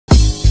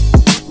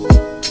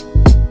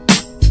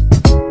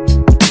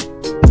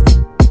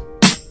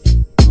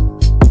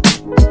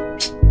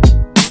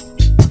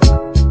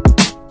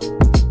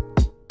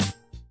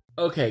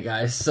Okay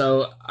guys,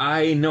 so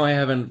I know I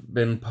haven't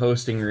been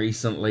posting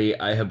recently.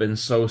 I have been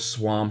so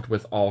swamped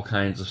with all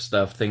kinds of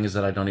stuff, things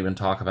that I don't even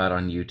talk about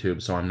on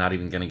YouTube, so I'm not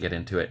even going to get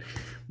into it.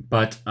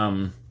 But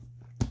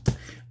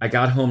I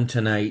got home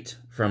tonight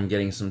from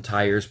getting some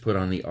tires put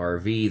on the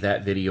RV.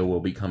 That video will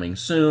be coming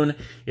soon.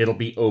 It'll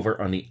be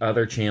over on the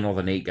other channel,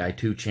 the Nate Guy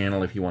 2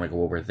 channel, if you want to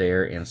go over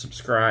there and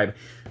subscribe.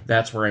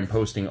 That's where I'm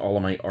posting all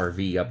of my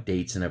RV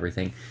updates and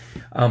everything.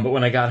 But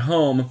when I got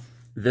home,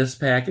 this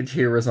package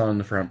here was on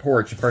the front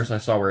porch. At first I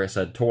saw where it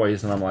said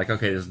toys, and I'm like,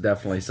 okay, this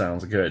definitely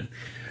sounds good.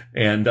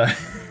 And, and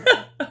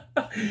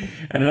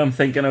then I'm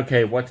thinking,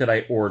 okay, what did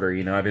I order?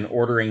 You know, I've been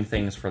ordering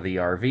things for the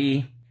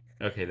RV.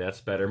 Okay, that's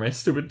better. My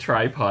stupid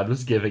tripod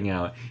was giving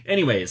out.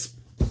 Anyways,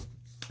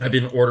 I've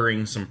been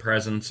ordering some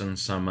presents and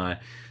some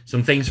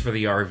things for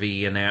the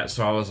RV and that,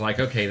 so I was like,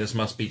 okay, this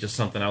must be just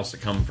something else that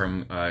come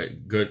from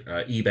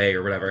eBay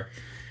or whatever.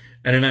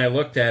 And then I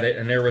looked at it,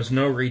 and there was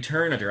no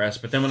return address,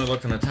 but then when I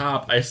looked on the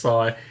top, I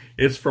saw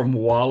it's from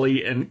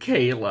Wallie and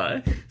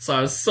Kayla. So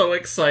I was so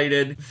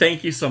excited.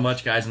 Thank you so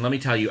much, guys. And let me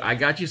tell you, I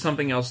got you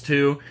something else,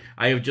 too.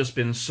 I have just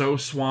been so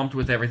swamped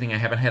with everything, I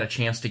haven't had a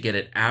chance to get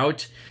it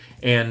out.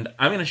 And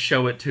I'm going to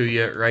show it to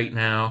you right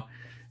now,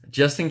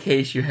 just in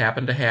case you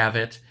happen to have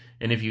it.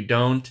 And if you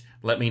don't,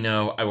 let me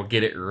know. I will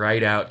get it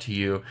right out to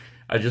you.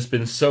 I've just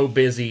been so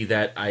busy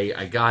that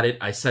I got it.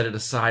 I set it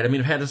aside. I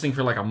mean, I've had this thing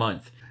for like a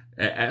month.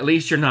 At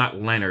least you're not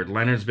Lenneard.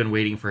 Lenneard's been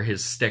waiting for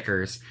his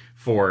stickers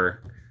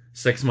for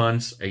 6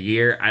 months, a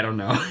year, I don't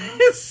know.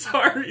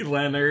 Sorry,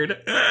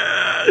 Lenneard.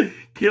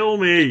 Kill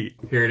me.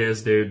 Here it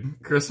is,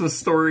 dude. Christmas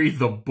Story,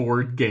 the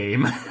board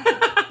game.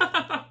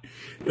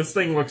 This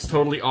thing looks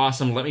totally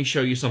awesome. Let me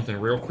show you something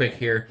real quick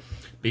here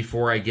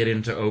before I get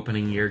into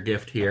opening your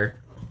gift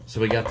here.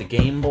 So we got the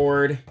game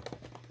board.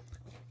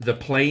 The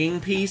playing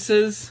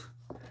pieces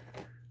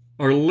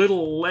are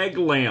little leg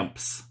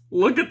lamps.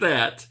 Look at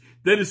that.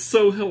 That is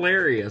so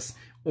hilarious.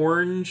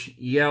 Orange,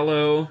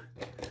 yellow,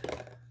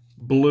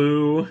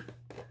 blue,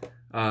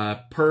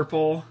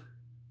 purple,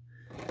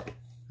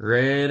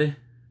 red,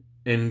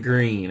 and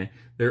green.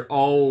 They're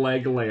all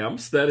leg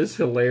lamps. That is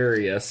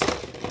hilarious.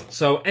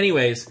 So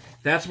anyways,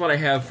 that's what I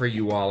have for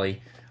you,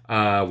 Wallie.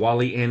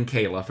 Wallie and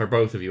Kayla, for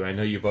both of you. I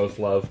know you both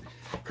love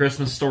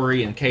Christmas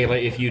Story, and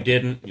Kayla, if you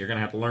didn't, you're going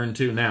to have to learn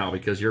to now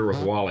because you're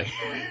with Wallie.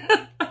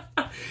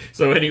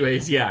 So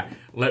anyways, yeah,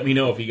 let me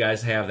know if you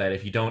guys have that.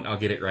 If you don't, I'll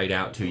get it right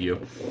out to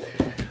you.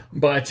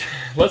 But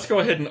let's go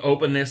ahead and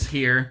open this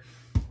here.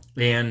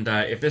 And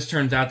if this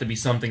turns out to be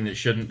something that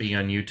shouldn't be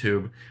on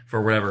YouTube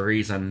for whatever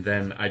reason,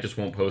 then I just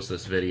won't post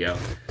this video.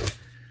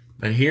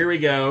 But here we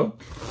go.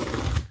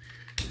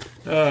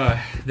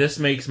 This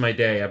makes my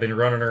day. I've been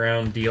running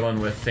around dealing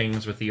with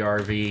things with the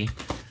RV.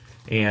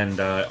 And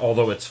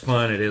although it's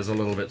fun, it is a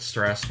little bit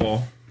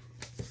stressful.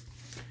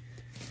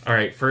 All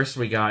right, first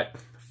we got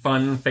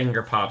fun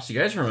finger pops. You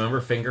guys remember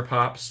finger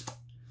pops?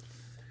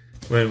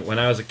 When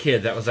I was a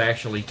kid, that was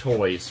actually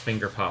toys,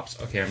 finger pops.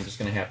 Okay, I'm just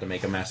going to have to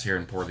make a mess here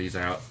and pour these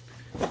out.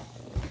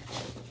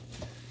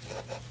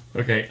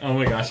 Okay, oh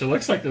my gosh, it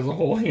looks like there's a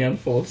whole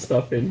handful of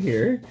stuff in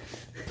here.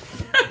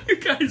 You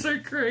guys are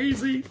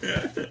crazy.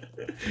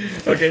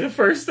 Okay, the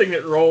first thing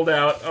that rolled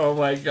out, oh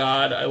my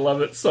god, I love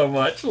it so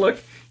much.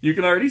 Look, you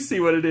can already see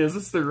what it is.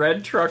 It's the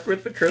red truck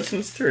with the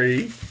Christmas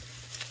tree.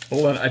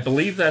 Hold on, I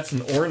believe that's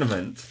an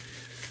ornament.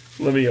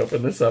 Let me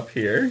open this up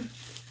here.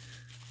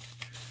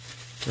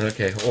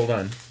 Okay, hold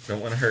on. Don't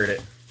want to hurt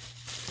it.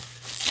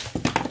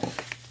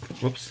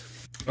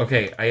 Whoops.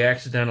 Okay, I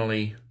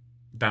accidentally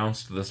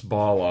bounced this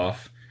ball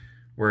off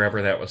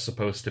wherever that was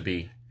supposed to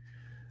be.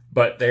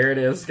 But there it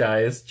is,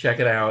 guys. Check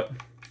it out.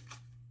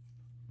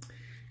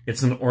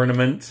 It's an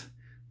ornament.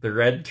 The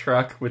red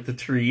truck with the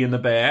tree in the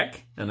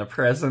back and a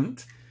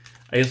present.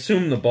 I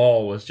assume the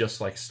ball was just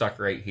like stuck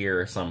right here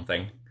or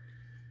something.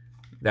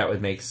 That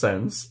would make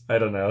sense. I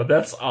don't know.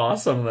 That's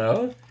awesome,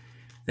 though.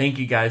 Thank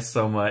you guys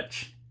so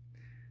much.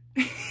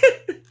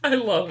 I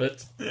love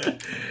it.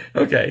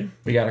 Okay,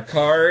 we got a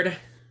card.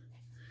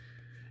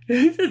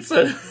 It's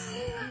a...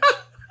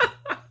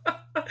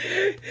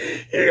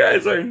 You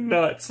guys are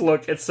nuts.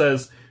 Look, it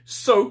says,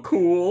 "So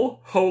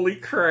cool, holy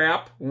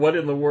crap, what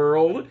in the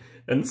world,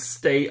 and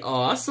stay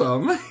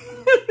awesome."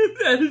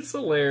 That is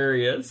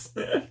hilarious.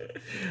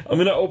 I'm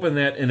going to open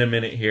that in a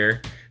minute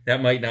here.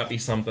 That might not be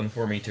something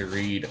for me to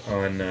read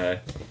on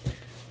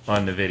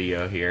the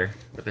video here,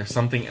 but there's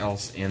something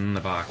else in the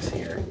box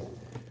here.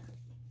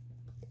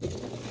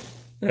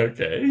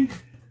 Okay.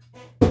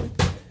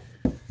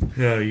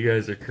 Oh, you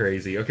guys are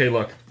crazy. Okay,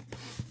 look.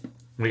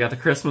 We got the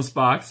Christmas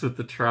box with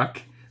the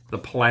truck, the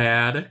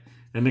plaid,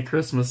 and the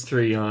Christmas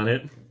tree on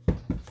it.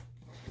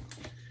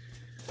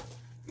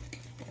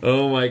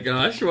 Oh my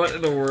gosh, what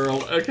in the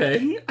world?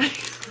 Okay.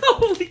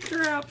 Holy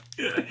crap.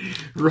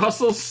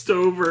 Russell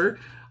Stover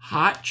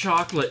hot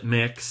chocolate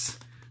mix,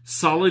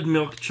 solid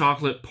milk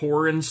chocolate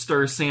pour and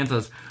stir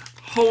Santas.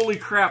 Holy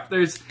crap,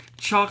 there's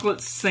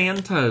chocolate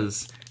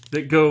Santas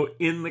that go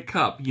in the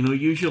cup. You know,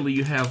 usually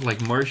you have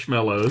like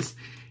marshmallows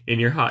in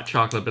your hot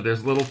chocolate, but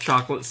there's little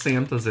chocolate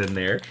Santas in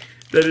there.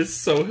 That is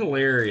so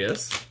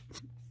hilarious.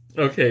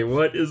 Okay,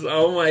 what is...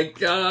 Oh my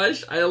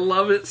gosh, I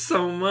love it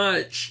so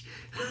much.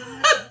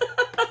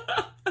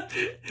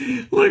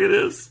 Look at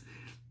this.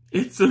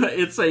 It's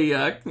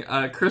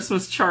a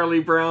Christmas Charlie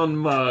Brown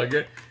mug.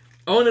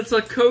 Oh, and it's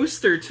a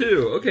coaster,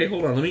 too. Okay,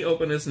 hold on. Let me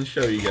open this and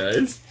show you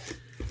guys.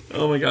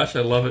 Oh my gosh,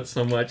 I love it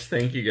so much.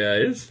 Thank you,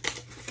 guys.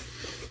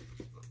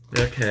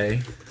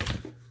 Okay.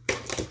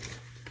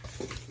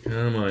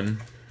 Come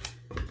on.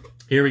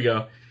 Here we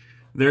go.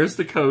 There's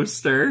the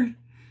coaster.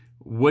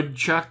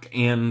 Woodchuck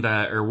and,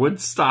 or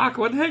Woodstock.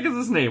 What the heck is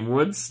his name?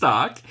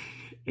 Woodstock.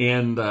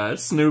 And,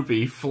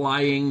 Snoopy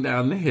flying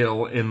down the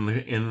hill in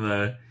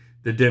the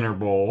dinner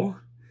bowl.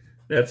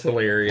 That's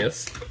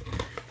hilarious.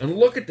 And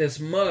look at this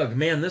mug.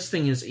 Man, this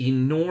thing is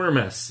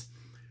enormous.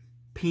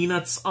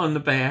 Peanuts on the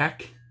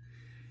back.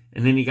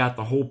 And then you got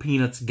the whole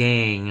Peanuts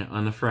gang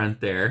on the front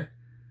there.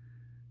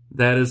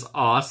 That is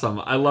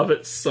awesome. I love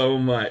it so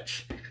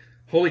much.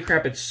 Holy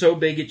crap, it's so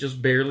big it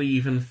just barely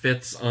even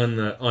fits on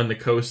the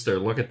coaster.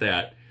 Look at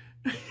that.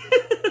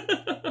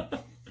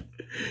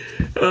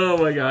 Oh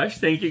my gosh,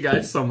 thank you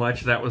guys so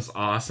much. That was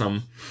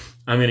awesome.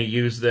 I'm going to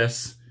use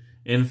this.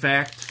 In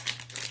fact,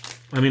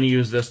 I'm going to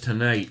use this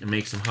tonight and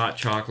make some hot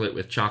chocolate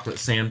with chocolate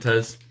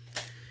Santas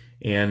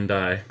and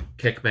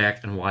kick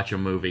back and watch a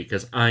movie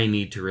because I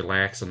need to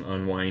relax and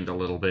unwind a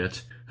little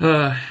bit.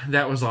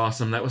 That was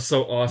awesome. That was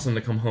so awesome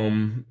to come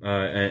home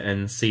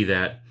and see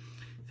that.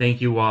 Thank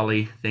you,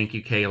 Wallie. Thank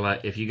you, Kayla.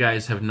 If you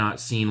guys have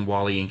not seen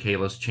Wallie and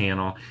Kayla's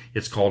channel,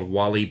 it's called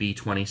Wallie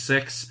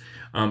B26.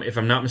 If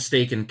I'm not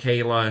mistaken,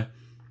 Kayla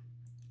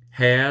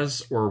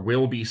has or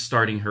will be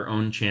starting her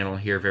own channel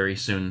here very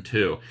soon,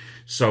 too.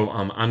 So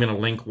I'm going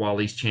to link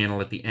Wallie's channel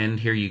at the end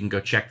here. You can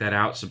go check that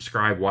out,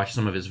 subscribe, watch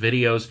some of his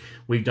videos.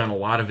 We've done a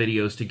lot of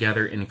videos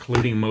together,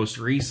 including most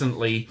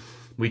recently,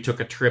 we took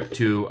a trip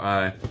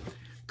to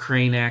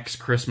Cranach's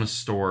Christmas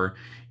store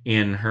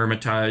in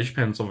Hermitage,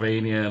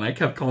 Pennsylvania, and I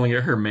kept calling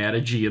it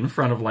Hermatagy in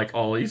front of like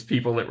all these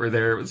people that were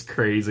there. It was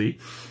crazy.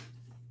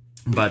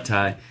 But,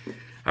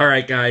 all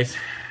right, guys,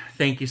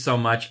 thank you so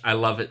much. I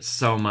love it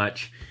so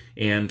much.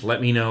 And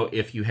let me know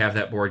if you have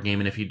that board game,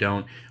 and if you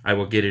don't, I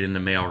will get it in the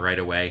mail right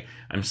away.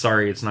 I'm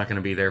sorry it's not going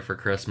to be there for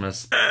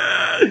Christmas.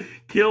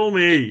 Kill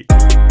me!